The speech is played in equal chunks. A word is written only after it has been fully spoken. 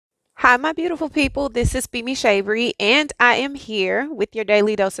Hi, my beautiful people. This is Bimi Shavery, and I am here with your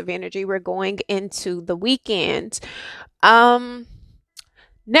daily dose of energy. We're going into the weekend. Um,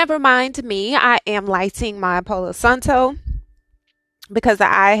 Never mind me. I am lighting my Palo Santo because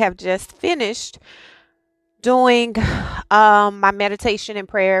I have just finished doing my meditation and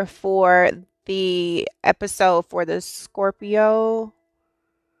prayer for the episode for the Scorpio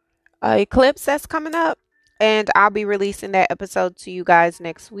eclipse that's coming up. And I'll be releasing that episode to you guys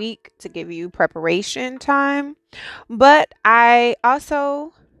next week to give you preparation time. But I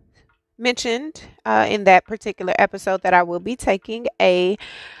also mentioned in that particular episode that I will be taking a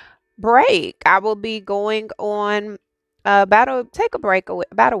break. I will be going on take a break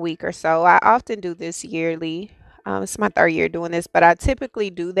about a week or so. I often do this yearly. It's my third year doing this, but I typically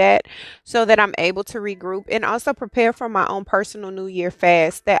do that so that I'm able to regroup and also prepare for my own personal New Year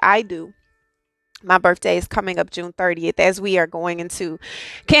fast that I do. My birthday is coming up June 30th as we are going into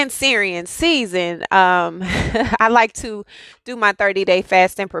Cancerian season. I like to do my 30-day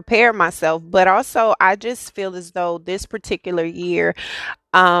fast and prepare myself, but also I just feel as though this particular year,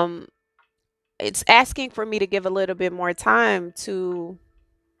 um, it's asking for me to give a little bit more time to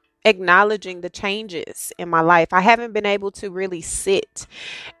acknowledging the changes in my life. I haven't been able to really sit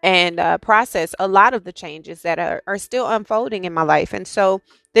and process a lot of the changes that are still unfolding in my life. And so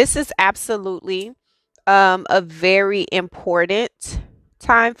this is absolutely a very important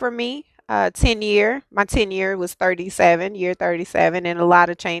time for me. My 10 year was 37, year 37, and a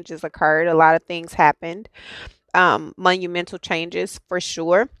lot of changes occurred. A lot of things happened, monumental changes for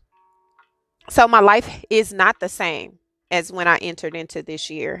sure. So my life is not the same as when I entered into this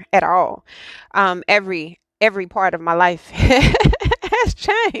year at all. Every part of my life has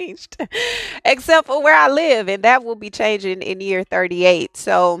changed, except for where I live, and that will be changing in year 38.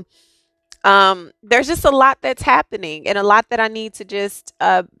 So there's just a lot that's happening and a lot that I need to just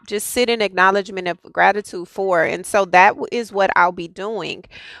sit in acknowledgement of gratitude for. And so is what I'll be doing.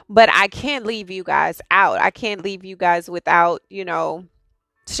 But I can't leave you guys out. I can't leave you guys without,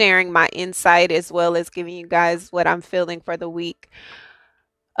 sharing my insight as well as giving you guys what I'm feeling for the week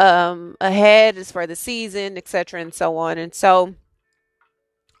ahead, as for the season, etc., and so on. And so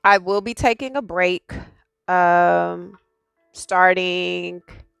I will be taking a break starting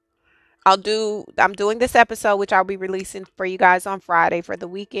I'm doing this episode, which I'll be releasing for you guys on Friday for the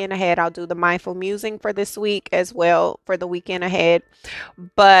weekend ahead. I'll do the mindful musing for this week as well for the weekend ahead.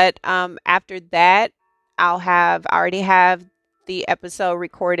 But after that, I already have the episode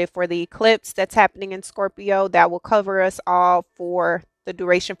recorded for the eclipse that's happening in Scorpio that will cover us all for the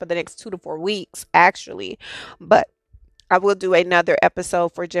duration for the next 2 to 4 weeks, actually. But I will do another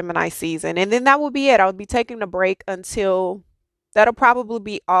episode for Gemini season. And then that will be it. I'll be taking a break until that'll probably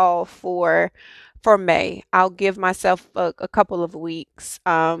be all for May. I'll give myself a couple of weeks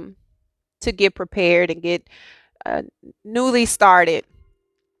to get prepared and get newly started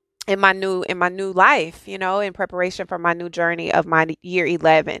in my new life, in preparation for my new journey of my year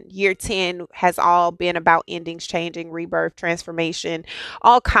 11. Year 10 has all been about endings, changing, rebirth, transformation,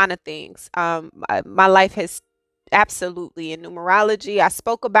 all kind of things. My life has absolutely in numerology. I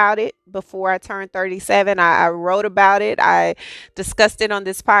spoke about it before I turned 37. I wrote about it. I discussed it on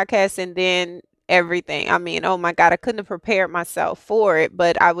this podcast, and then everything. I mean, oh my God, I couldn't have prepared myself for it,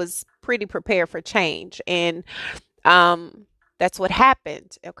 but I was pretty prepared for change. And that's what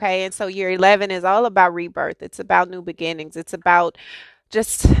happened. Okay. And so year 11 is all about rebirth. It's about new beginnings. It's about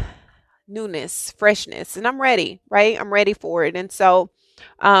just newness, freshness. And I'm ready, right? I'm ready for it. And so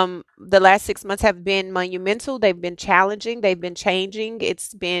the last 6 months have been monumental. They've been challenging. They've been changing.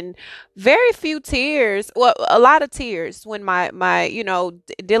 It's been very few tears. Well, a lot of tears when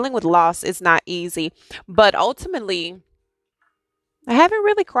dealing with loss is not easy. But ultimately, I haven't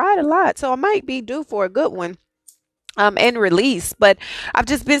really cried a lot. So I might be due for a good one and release. But I've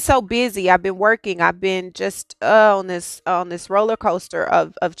just been so busy. I've been working. I've been just on this roller coaster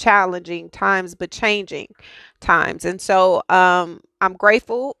of challenging times but changing times. And so I'm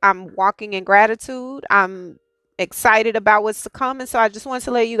grateful. I'm walking in gratitude. I'm excited about what's to come. And so I just wanted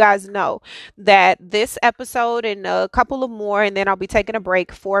to let you guys know that this episode and a couple of more, and then I'll be taking a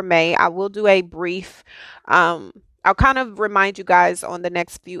break for May. I will do a brief I'll kind of remind you guys on the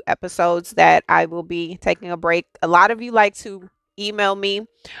next few episodes that I will be taking a break. A lot of you like to email me.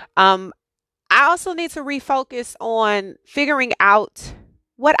 Um, I also need to refocus on figuring out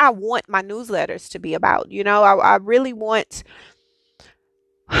what I want my newsletters to be about. I really want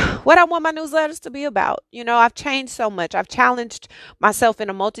what I want my newsletters to be about. I've changed so much. I've challenged myself in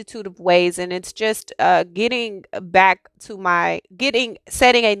a multitude of ways, and it's just getting back to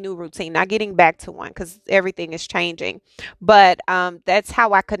setting a new routine, not getting back to one because everything is changing. But that's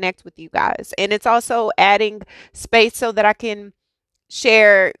how I connect with you guys, and it's also adding space so that I can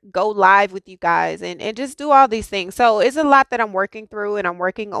share, go live with you guys, and just do all these things. So it's a lot that I'm working through and I'm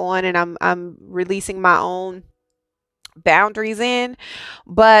working on, and I'm releasing my own boundaries in.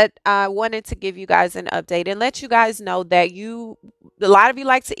 But I wanted to give you guys an update and let you guys know that a lot of you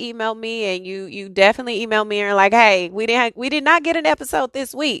like to email me, and you definitely email me and are like, hey, we did not get an episode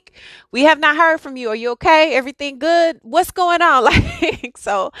this week. We have not heard from you. Are you okay? Everything good? What's going on? Like,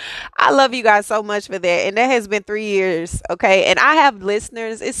 so I love you guys so much for that. And that has been 3 years. Okay. And I have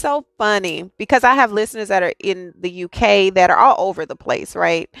listeners. It's so funny because I have listeners that are in the UK that are all over the place.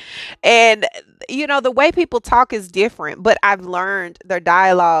 Right. And the way people talk is different, but I've learned their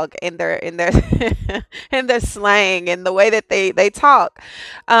dialogue and their and their slang and the way that they talk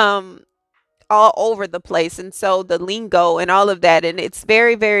um all over the place, and so the lingo and all of that, and it's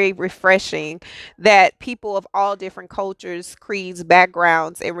very, very refreshing that people of all different cultures, creeds,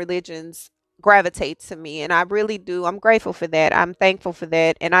 backgrounds, and religions gravitate to me. And I really do. I'm grateful for that. I'm thankful for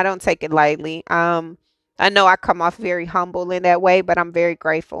that, and I don't take it lightly. I know I come off very humble in that way, but I'm very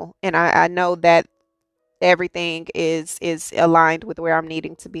grateful. And I know that everything is aligned with where I'm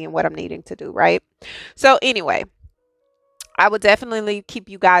needing to be and what I'm needing to do, right? So anyway, I will definitely keep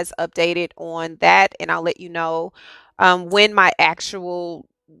you guys updated on that, and I'll let you know when my actual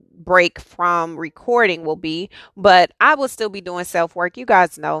break from recording will be. But I will still be doing self work. You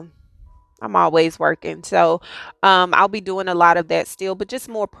guys know I'm always working. So I'll be doing a lot of that still, but just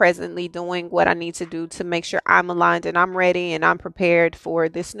more presently doing what I need to do to make sure I'm aligned and I'm ready and I'm prepared for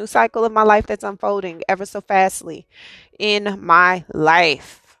this new cycle of my life that's unfolding ever so fastly in my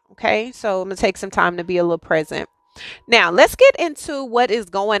life. Okay, so I'm going to take some time to be a little present. Now, let's get into what is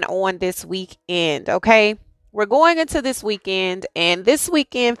going on this weekend. Okay. We're going into this weekend, and this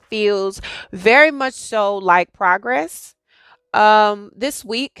weekend feels very much so like progress. This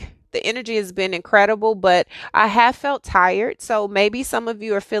week, the energy has been incredible, but I have felt tired. So maybe some of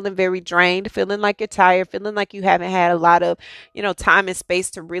you are feeling very drained, feeling like you're tired, feeling like you haven't had a lot of, time and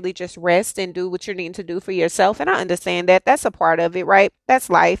space to really just rest and do what you're needing to do for yourself. And I understand that that's a part of it, right? That's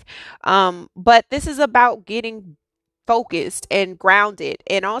life. But this is about getting focused and grounded,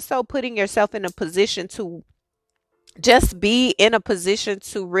 and also putting yourself in a position to just be in a position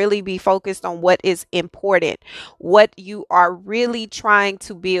to really be focused on what is important, what you are really trying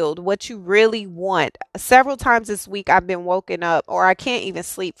to build, what you really want. Several times this week, I've been woken up, or I can't even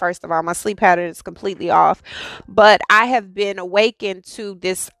sleep. First of all, my sleep pattern is completely off, but I have been awakened to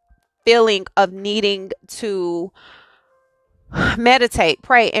this feeling of needing to meditate,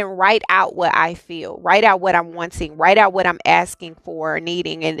 pray, and write out what I feel, write out what I'm wanting, write out what I'm asking for,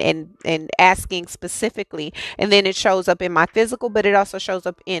 needing, and asking specifically. And then it shows up in my physical, but it also shows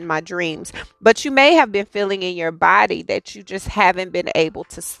up in my dreams. But you may have been feeling in your body that you just haven't been able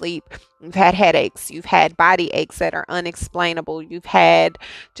to sleep. You've had headaches, you've had body aches that are unexplainable, you've had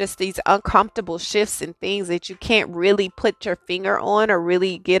just these uncomfortable shifts and things that you can't really put your finger on or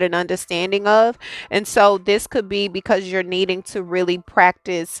really get an understanding of. And so this could be because you're needing to really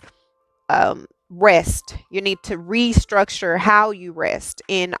practice rest. You need to restructure how you rest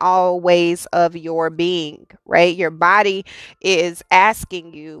in all ways of your being, right? Your body is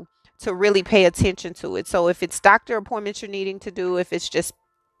asking you to really pay attention to it. So if it's doctor appointments you're needing to do, if it's just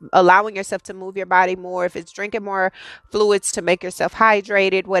allowing yourself to move your body more, if it's drinking more fluids to make yourself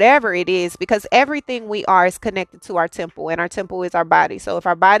hydrated, whatever it is, because everything we are is connected to our temple, and our temple is our body. So if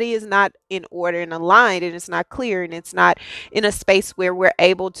our body is not in order and aligned, and it's not clear, and it's not in a space where we're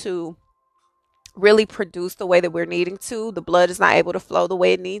able to really produce the way that we're needing to, the blood is not able to flow the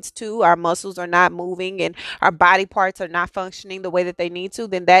way it needs to, our muscles are not moving, and our body parts are not functioning the way that they need to,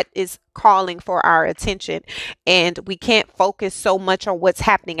 then that is calling for our attention. And we can't focus so much on what's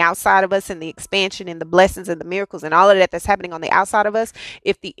happening outside of us and the expansion and the blessings and the miracles and all of that that's happening on the outside of us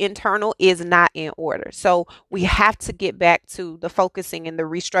if the internal is not in order. So we have to get back to the focusing and the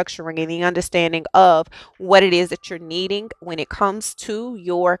restructuring and the understanding of what it is that you're needing when it comes to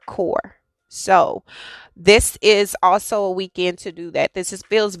your core. So this is also a weekend to do that.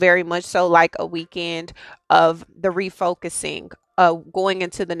 Feels very much so like a weekend of the refocusing, of going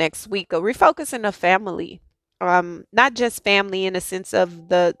into the next week, of refocusing of family. Not just family in the sense of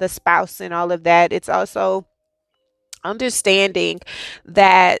the spouse and all of that. It's also understanding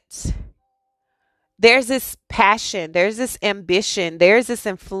that there's this passion, there's this ambition, there's this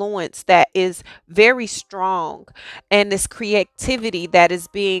influence that is very strong, and this creativity that is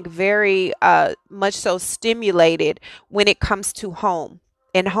being very much so stimulated when it comes to home.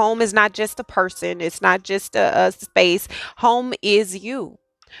 And home is not just a person, it's not just a space. Home is you.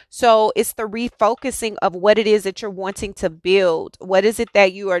 So it's the refocusing of what it is that you're wanting to build. What is it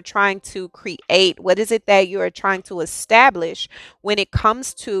that you are trying to create? What is it that you are trying to establish when it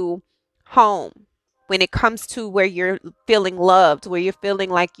comes to home? When it comes to where you're feeling loved, where you're feeling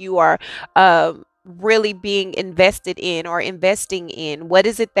like you are really being invested in or investing in, what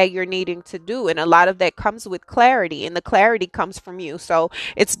is it that you're needing to do? And a lot of that comes with clarity, and the clarity comes from you. So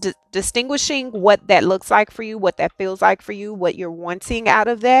it's distinguishing what that looks like for you, what that feels like for you, what you're wanting out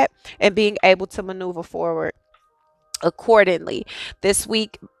of that, and being able to maneuver forward accordingly. This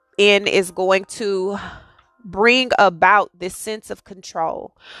week in is going to bring about this sense of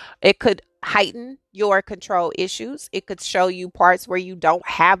control. It could heighten your control issues. It could show you parts where you don't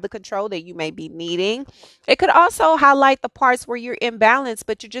have the control that you may be needing. It could also highlight the parts where you're imbalanced,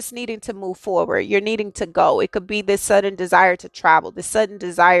 but you're just needing to move forward. You're needing to go. It could be this sudden desire to travel, this sudden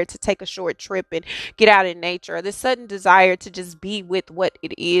desire to take a short trip and get out in nature, or this sudden desire to just be with what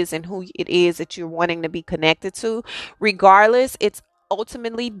it is and who it is that you're wanting to be connected to. Regardless, it's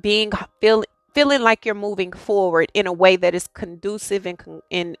ultimately feeling like you're moving forward in a way that is conducive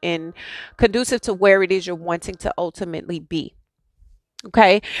and conducive to where it is you're wanting to ultimately be.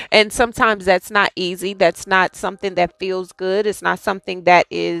 Okay. And sometimes that's not easy. That's not something that feels good. It's not something that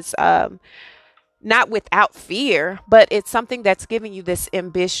is not without fear, but it's something that's giving you this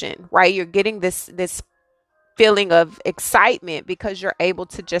ambition, right? You're getting this feeling of excitement because you're able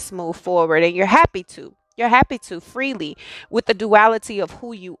to just move forward, and you're happy to. You're happy to freely with the duality of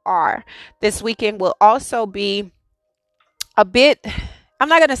who you are. This weekend will also be a bit, I'm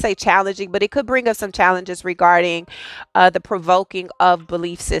not going to say challenging, but it could bring up some challenges regarding the provoking of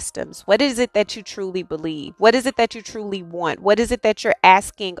belief systems. What is it that you truly believe? What is it that you truly want? What is it that you're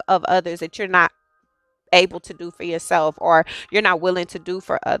asking of others that you're not able to do for yourself, or you're not willing to do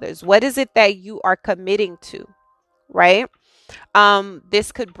for others? What is it that you are committing to, right?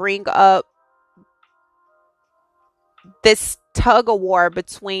 This could bring up this tug of war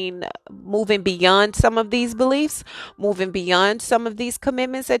between moving beyond some of these beliefs, moving beyond some of these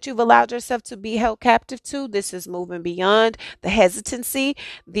commitments that you've allowed yourself to be held captive to. This is moving beyond the hesitancy,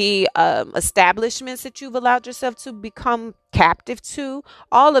 the establishments that you've allowed yourself to become captive to,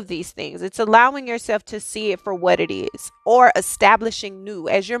 all of these things. It's allowing yourself to see it for what it is, or establishing new,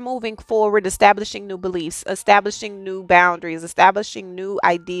 as you're moving forward, establishing new beliefs, establishing new boundaries, establishing new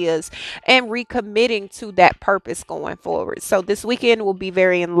ideas, and recommitting to that purpose going forward. So this weekend will be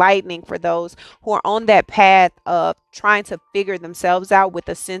very enlightening for those who are on that path of trying to figure themselves out with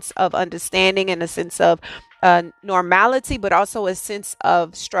a sense of understanding and a sense of normality, but also a sense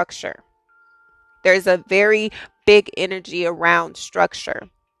of structure. There's a very big energy around structure.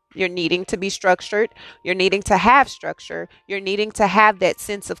 You're needing to be structured. You're needing to have structure. You're needing to have that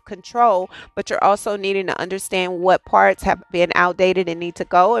sense of control, but you're also needing to understand what parts have been outdated and need to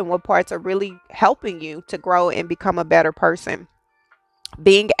go, and what parts are really helping you to grow and become a better person.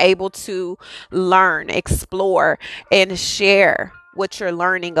 Being able to learn, explore, and share what you're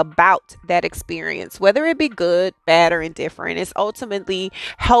learning about that experience, whether it be good, bad, or indifferent, is ultimately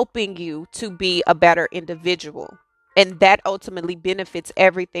helping you to be a better individual. And that ultimately benefits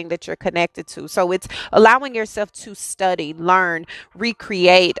everything that you're connected to. So it's allowing yourself to study, learn,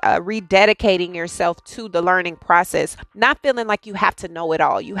 recreate, rededicating yourself to the learning process, not feeling like you have to know it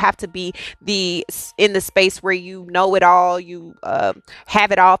all. You have to be in the space where you know it all, you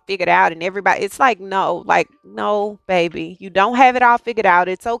have it all figured out, and everybody, it's like no, baby, you don't have it all figured out.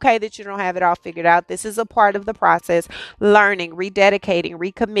 It's okay that you don't have it all figured out. This is a part of the process. Learning, rededicating,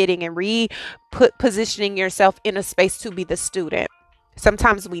 recommitting, and positioning yourself in a space to be the student.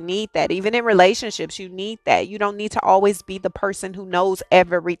 Sometimes we need that. Even in relationships, you need that. You don't need to always be the person who knows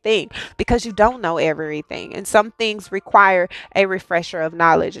everything, because you don't know everything. And some things require a refresher of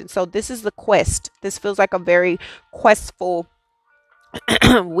knowledge. And so this is the quest. This feels like a very questful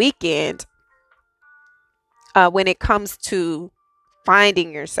weekend when it comes to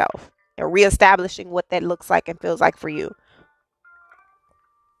finding yourself or reestablishing what that looks like and feels like for you.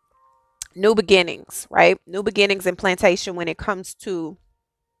 New beginnings, right? New beginnings in plantation when it comes to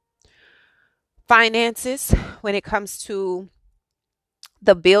finances, when it comes to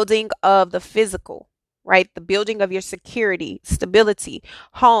the building of the physical, right? The building of your security, stability,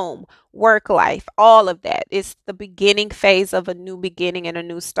 home, work life, all of that. It's the beginning phase of a new beginning and a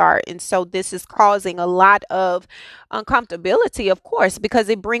new start. And so this is causing a lot of uncomfortability, of course, because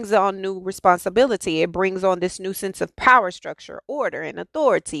it brings on new responsibility. It brings on this new sense of power structure, order, and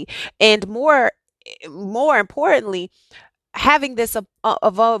authority. And more importantly, having this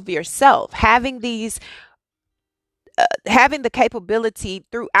above yourself, having the capability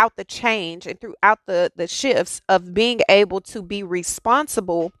throughout the change and throughout the shifts of being able to be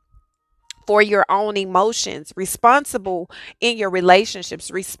responsible for your own emotions, responsible in your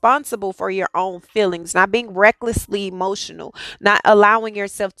relationships, responsible for your own feelings, not being recklessly emotional, not allowing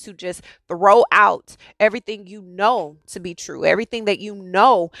yourself to just throw out everything you know to be true, everything that you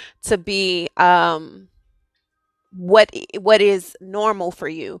know to be what is normal for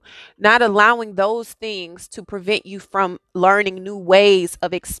you, not allowing those things to prevent you from learning new ways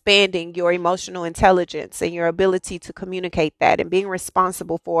of expanding your emotional intelligence and your ability to communicate that, and being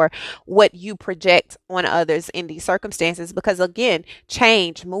responsible for what you project on others in these circumstances. Because again,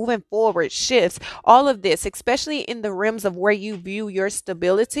 change, moving forward, shifts, all of this, especially in the realms of where you view your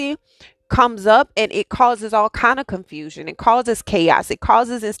stability, comes up, and it causes all kind of confusion. It causes chaos. It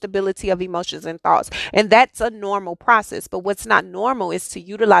causes instability of emotions and thoughts. And that's a normal process. But what's not normal is to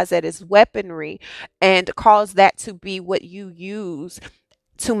utilize that as weaponry and cause that to be what you use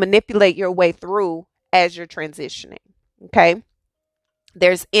to manipulate your way through as you're transitioning. Okay.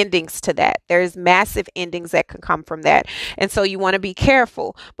 There's endings to that. There's massive endings that can come from that. And so you want to be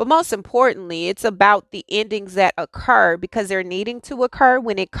careful. But most importantly, it's about the endings that occur, because they're needing to occur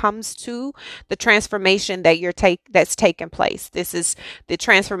when it comes to the transformation that's taking place. This is the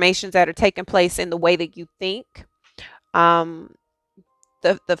transformations that are taking place in the way that you think. Um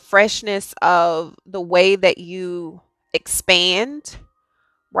the freshness of the way that you expand,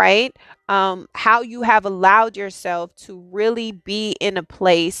 right? How you have allowed yourself to really be in a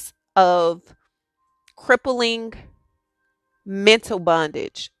place of crippling mental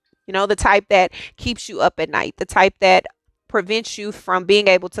bondage. You know, the type that keeps you up at night, the type that prevents you from being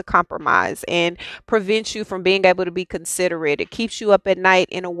able to compromise and prevents you from being able to be considerate. It keeps you up at night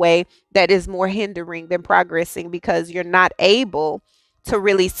in a way that is more hindering than progressing, because you're not able to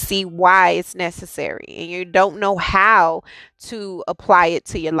really see why it's necessary, and you don't know how to apply it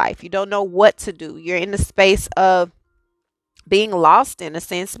to your life. You don't know what to do. You're in the space of being lost in a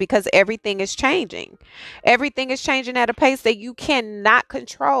sense, because everything is changing. Everything is changing at a pace that you cannot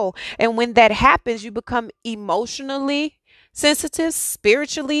control. And when that happens, you become emotionally sensitive,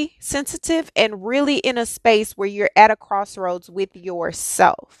 spiritually sensitive, and really in a space where you're at a crossroads with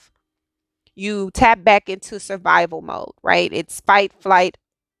yourself. You tap back into survival mode, right? It's fight, flight,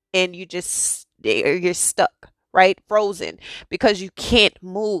 and you're stuck, right? Frozen, because you can't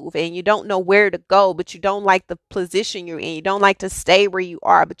move and you don't know where to go, but you don't like the position you're in. You don't like to stay where you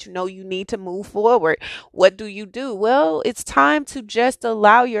are, but you know you need to move forward. What do you do? Well, it's time to just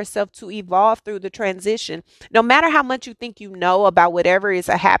allow yourself to evolve through the transition. No matter how much you think you know about whatever is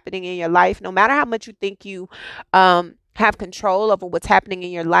happening in your life, no matter how much you think you have control over what's happening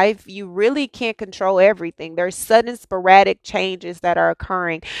in your life, you really can't control everything. There's sudden sporadic changes that are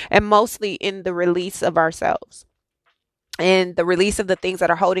occurring, and mostly in the release of ourselves and the release of the things that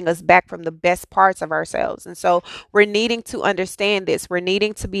are holding us back from the best parts of ourselves. And so we're needing to understand this. We're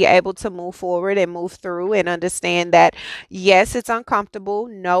needing to be able to move forward and move through and understand that, yes, it's uncomfortable.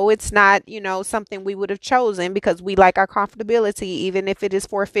 No, it's not, something we would have chosen, because we like our comfortability, even if it is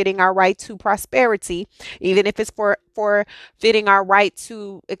forfeiting our right to prosperity, even if it's forfeiting our right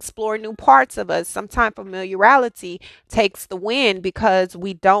to explore new parts of us. Sometimes familiarity takes the win, because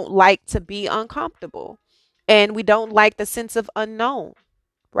we don't like to be uncomfortable. And we don't like the sense of unknown,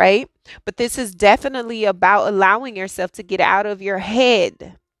 right? But this is definitely about allowing yourself to get out of your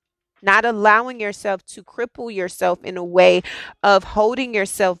head, not allowing yourself to cripple yourself in a way of holding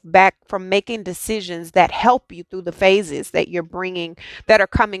yourself back from making decisions that help you through the phases that you're bringing, that are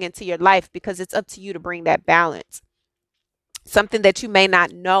coming into your life, because it's up to you to bring that balance. Something that you may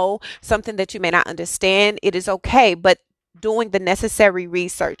not know, something that you may not understand, it is okay. But doing the necessary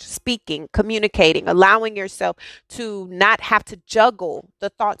research, speaking, communicating, allowing yourself to not have to juggle the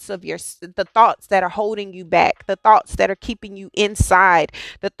thoughts that are holding you back, the thoughts that are keeping you inside,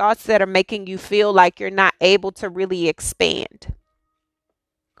 the thoughts that are making you feel like you're not able to really expand.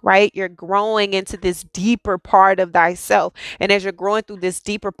 Right? You're growing into this deeper part of thyself. And as you're growing through this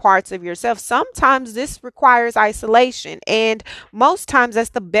deeper parts of yourself, sometimes this requires isolation. And most times that's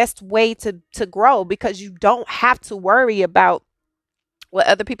the best way to grow, because you don't have to worry about what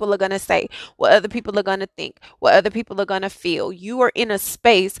other people are going to say, what other people are going to think, what other people are going to feel. You are in a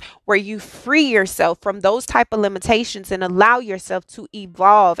space where you free yourself from those type of limitations and allow yourself to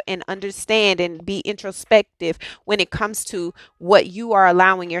evolve and understand and be introspective when it comes to what you are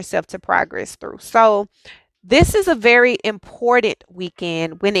allowing yourself to progress through. So, this is a very important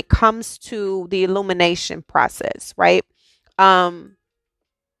weekend when it comes to the illumination process, right? Um,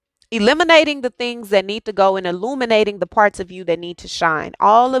 Eliminating the things that need to go and illuminating the parts of you that need to shine.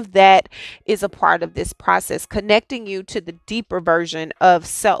 All of that is a part of this process, connecting you to the deeper version of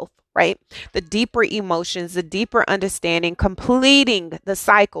self, right? The deeper emotions, the deeper understanding, completing the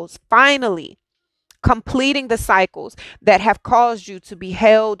cycles, finally completing the cycles that have caused you to be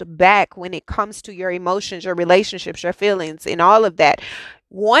held back when it comes to your emotions, your relationships, your feelings, and all of that.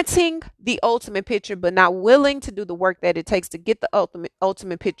 Wanting the ultimate picture, but not willing to do the work that it takes to get the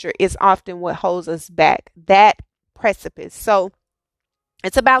ultimate picture is often what holds us back. That precipice. So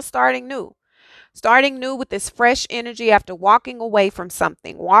it's about starting new. Starting new with this fresh energy after walking away from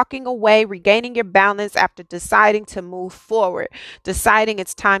something, walking away, regaining your balance after deciding to move forward, deciding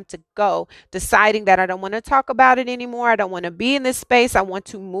it's time to go, deciding that I don't want to talk about it anymore. I don't want to be in this space. I want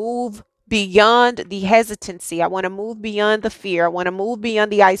to move beyond the hesitancy. I want to move beyond the fear. I want to move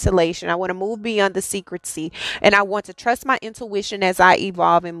beyond the isolation. I want to move beyond the secrecy. And I want to trust my intuition as I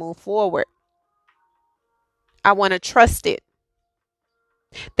evolve and move forward. I want to trust it.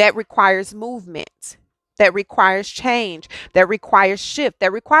 That requires movement, that requires change, that requires shift,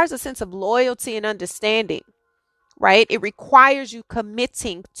 that requires a sense of loyalty and understanding, right? It requires you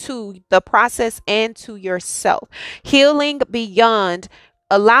committing to the process and to yourself, healing beyond,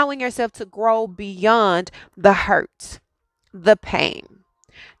 allowing yourself to grow beyond the hurt, the pain,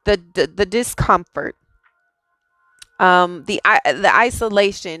 the discomfort, the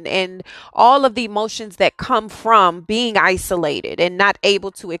isolation and all of the emotions that come from being isolated and not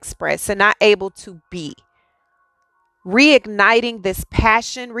able to express and not able to be. Reigniting this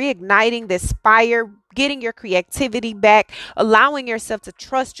passion, reigniting this fire, getting your creativity back, allowing yourself to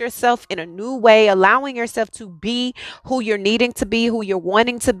trust yourself in a new way, allowing yourself to be who you're needing to be, who you're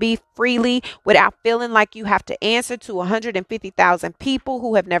wanting to be freely without feeling like you have to answer to 150,000 people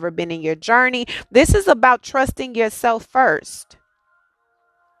who have never been in your journey. This is about trusting yourself first.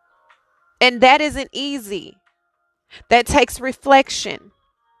 And that isn't easy. That takes reflection.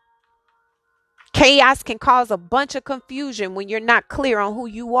 Chaos can cause a bunch of confusion when you're not clear on who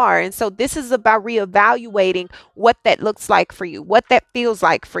you are. And so this is about reevaluating what that looks like for you, what that feels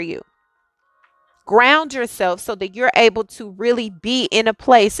like for you. Ground yourself so that you're able to really be in a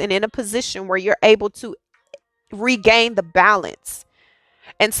place and in a position where you're able to regain the balance.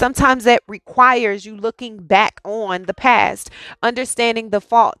 And sometimes that requires you looking back on the past, understanding the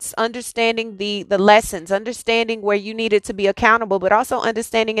faults, understanding the lessons, understanding where you needed to be accountable, but also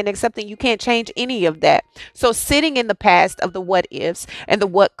understanding and accepting you can't change any of that. So sitting in the past of the what ifs and the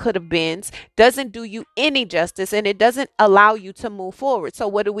what could have beens doesn't do you any justice, and it doesn't allow you to move forward. So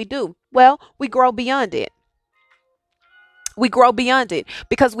what do? Well, we grow beyond it. We grow beyond it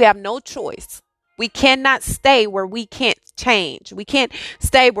because we have no choice. We cannot stay where we can't change. We can't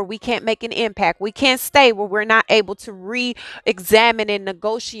stay where we can't make an impact. We can't stay where we're not able to re-examine and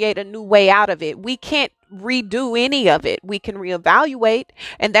negotiate a new way out of it. We can't redo any of it. We can reevaluate,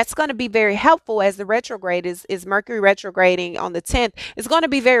 and that's going to be very helpful as the retrograde is Mercury retrograding on the 10th. It's going to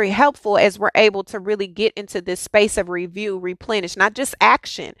be very helpful as we're able to really get into this space of review, replenish, not just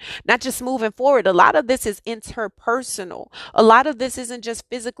action, not just moving forward. A lot of this is interpersonal. A lot of this isn't just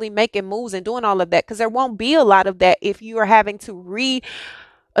physically making moves and doing all of that, because there won't be a lot of that if you are having to re-establish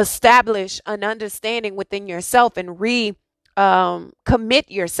an understanding within yourself and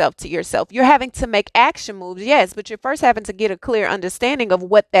commit yourself to yourself. You're having to make action moves, yes, but you're first having to get a clear understanding of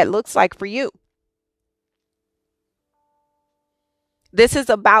what that looks like for you. This is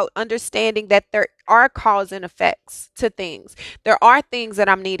about understanding that there are cause and effects to things. There are things that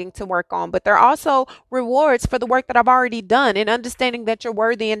I'm needing to work on, but there are also rewards for the work that I've already done, and understanding that you're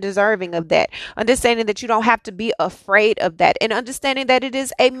worthy and deserving of that. Understanding that you don't have to be afraid of that, and understanding that it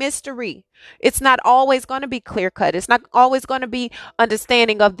is a mystery. It's not always going to be clear cut. It's not always going to be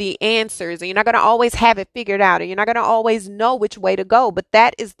understanding of the answers, and you're not going to always have it figured out, and you're not going to always know which way to go. But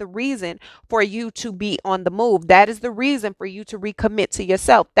that is the reason for you to be on the move. That is the reason for you to recommit to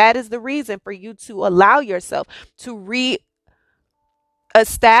yourself. That is the reason for you to allow yourself to re-establish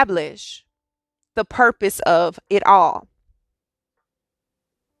the purpose of it all.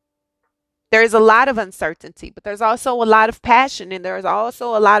 There's a lot of uncertainty, but there's also a lot of passion, and there's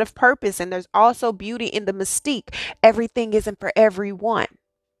also a lot of purpose, and there's also beauty in the mystique. Everything isn't for everyone,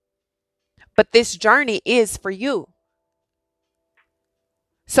 but this journey is for you.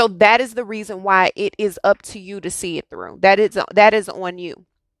 So that is the reason why it is up to you to see it through. That is on you.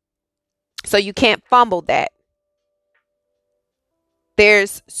 So you can't fumble that.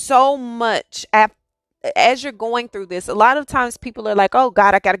 There's so much as you're going through this. A lot of times people are like, oh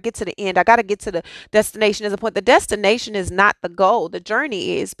God, I got to get to the end. I got to get to the destination. As a point, the destination is not the goal. The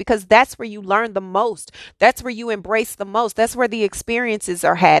journey is, because that's where you learn the most. That's where you embrace the most. That's where the experiences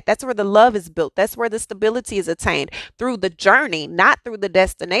are had. That's where the love is built. That's where the stability is attained, through the journey, not through the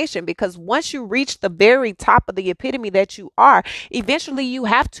destination. Because once you reach the very top of the epitome that you are, eventually you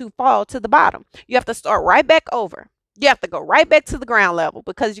have to fall to the bottom. You have to start right back over. You have to go right back to the ground level,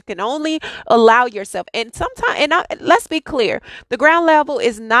 because you can only allow yourself. And sometimes, let's be clear, the ground level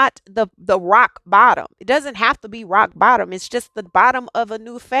is not the rock bottom. It doesn't have to be rock bottom. It's just the bottom of a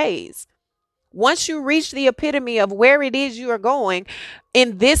new phase. Once you reach the epitome of where it is you are going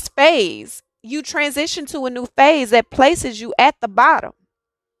in this phase, you transition to a new phase that places you at the bottom.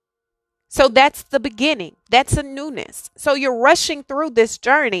 So that's the beginning. That's a newness. So you're rushing through this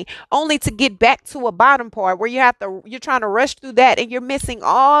journey only to get back to a bottom part where you're trying to rush through that, and you're missing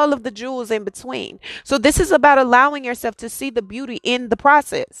all of the jewels in between. So this is about allowing yourself to see the beauty in the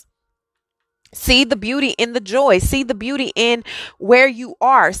process. See the beauty in the joy. See the beauty in where you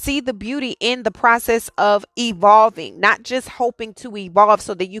are. See the beauty in the process of evolving, not just hoping to evolve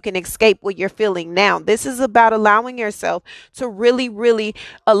so that you can escape what you're feeling now. This is about allowing yourself to really, really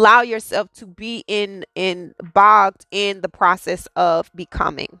allow yourself to be in bogged in the process of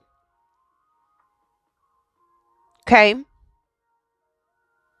becoming. Okay?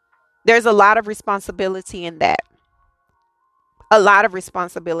 There's a lot of responsibility in that. A lot of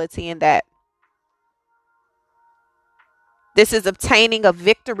responsibility in that. This is obtaining a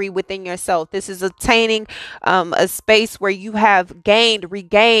victory within yourself. This is obtaining a space where you have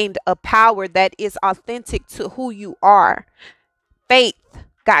regained a power that is authentic to who you are. Faith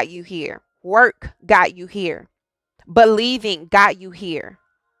got you here. Work got you here. Believing got you here.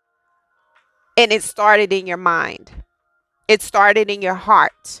 And it started in your mind. It started in your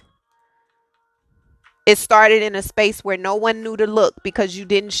heart. It started in a space where no one knew to look because you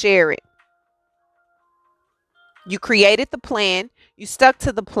didn't share it. You created the plan, you stuck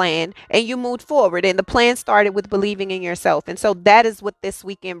to the plan, and you moved forward. And the plan started with believing in yourself. And so that is what this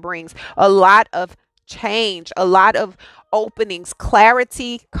weekend brings. A lot of change, a lot of openings,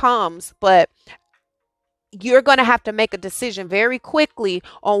 clarity comes, but you're going to have to make a decision very quickly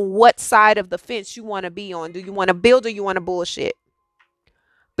on what side of the fence you want to be on. Do you want to build or you want to bullshit?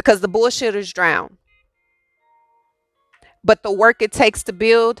 Because the bullshitters drown. But the work it takes to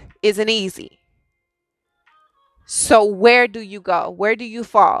build isn't easy. So where do you go? Where do you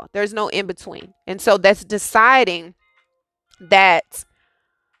fall? There's no in between. And so that's deciding that,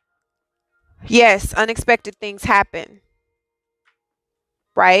 yes, unexpected things happen,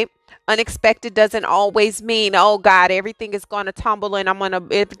 right? Unexpected doesn't always mean, oh God, everything is going to tumble and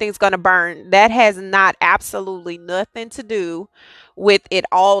everything's going to burn. That has not absolutely nothing to do with it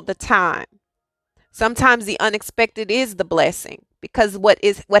all the time. Sometimes the unexpected is the blessing, because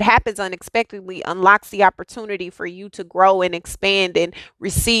what happens unexpectedly unlocks the opportunity for you to grow and expand and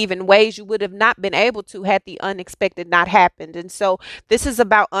receive in ways you would have not been able to had the unexpected not happened. And so this is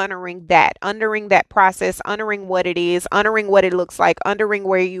about honoring that process, honoring what it is, honoring what it looks like, honoring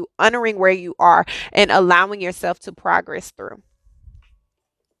where you are, and allowing yourself to progress through.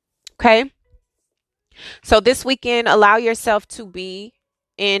 Okay? So this weekend, allow yourself to be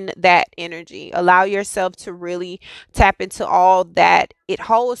in that energy. Allow yourself to really tap into all that it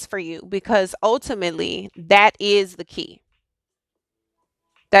holds for you, because ultimately that is the key.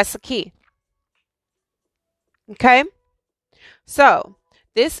 That's the key. Okay? So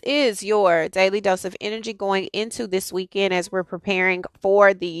this is your daily dose of energy going into this weekend as we're preparing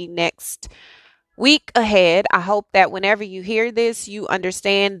for the next week ahead. I hope that whenever you hear this, you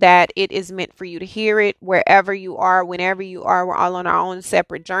understand that it is meant for you to hear it wherever you are, whenever you are. We're all on our own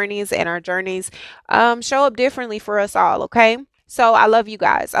separate journeys, and our journeys show up differently for us all. Okay. So I love you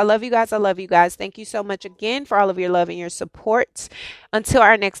guys. I love you guys. I love you guys. Thank you so much again for all of your love and your support. Until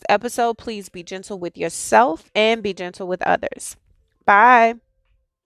our next episode, please be gentle with yourself and be gentle with others. Bye.